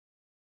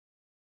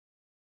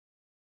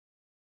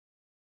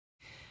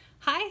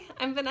Hi,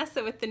 I'm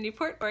Vanessa with the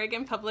Newport,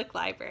 Oregon Public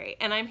Library,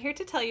 and I'm here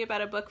to tell you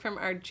about a book from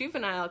our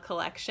Juvenile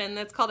collection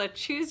that's called a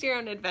Choose Your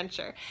Own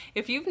Adventure.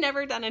 If you've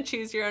never done a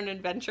Choose Your Own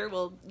Adventure,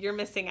 well, you're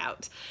missing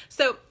out.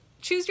 So,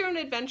 Choose Your Own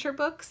Adventure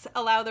books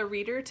allow the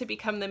reader to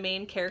become the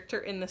main character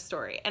in the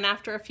story, and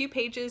after a few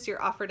pages,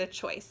 you're offered a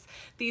choice.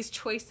 These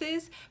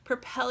choices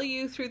propel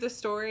you through the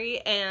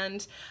story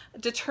and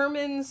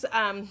determines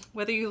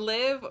whether you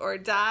live or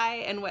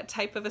die and what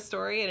type of a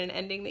story and an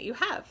ending that you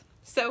have.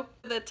 So,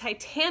 the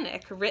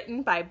Titanic,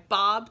 written by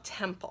Bob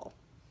Temple.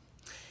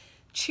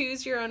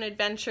 Choose your own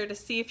adventure to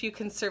see if you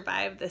can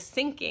survive the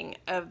sinking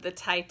of the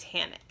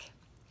Titanic.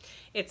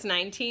 It's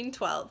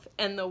 1912,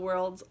 and the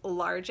world's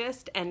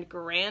largest and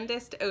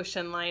grandest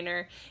ocean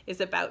liner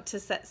is about to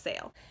set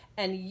sail,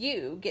 and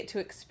you get to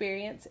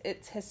experience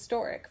its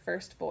historic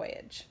first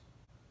voyage.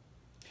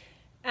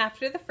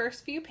 After the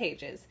first few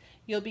pages,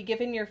 you'll be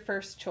given your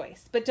first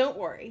choice, but don't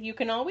worry, you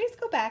can always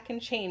go back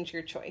and change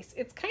your choice.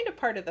 It's kind of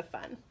part of the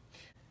fun.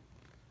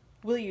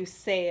 Will you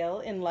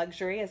sail in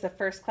luxury as a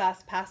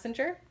first-class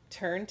passenger?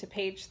 Turn to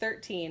page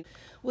 13.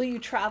 Will you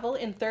travel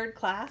in third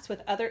class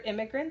with other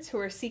immigrants who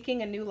are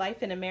seeking a new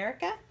life in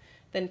America?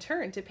 Then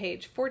turn to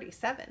page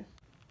 47.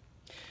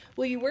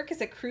 Will you work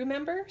as a crew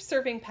member,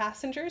 serving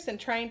passengers and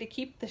trying to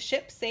keep the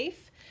ship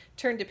safe?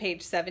 Turn to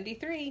page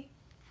 73.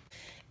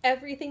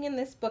 Everything in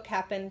this book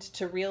happened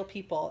to real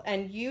people,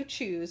 and you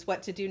choose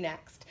what to do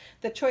next.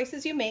 The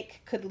choices you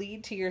make could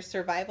lead to your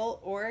survival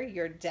or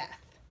your death.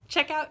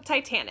 Check out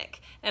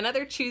Titanic and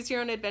other Choose Your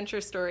Own Adventure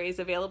stories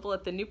available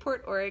at the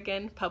Newport,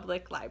 Oregon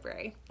Public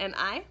Library. And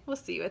I will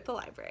see you at the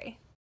library.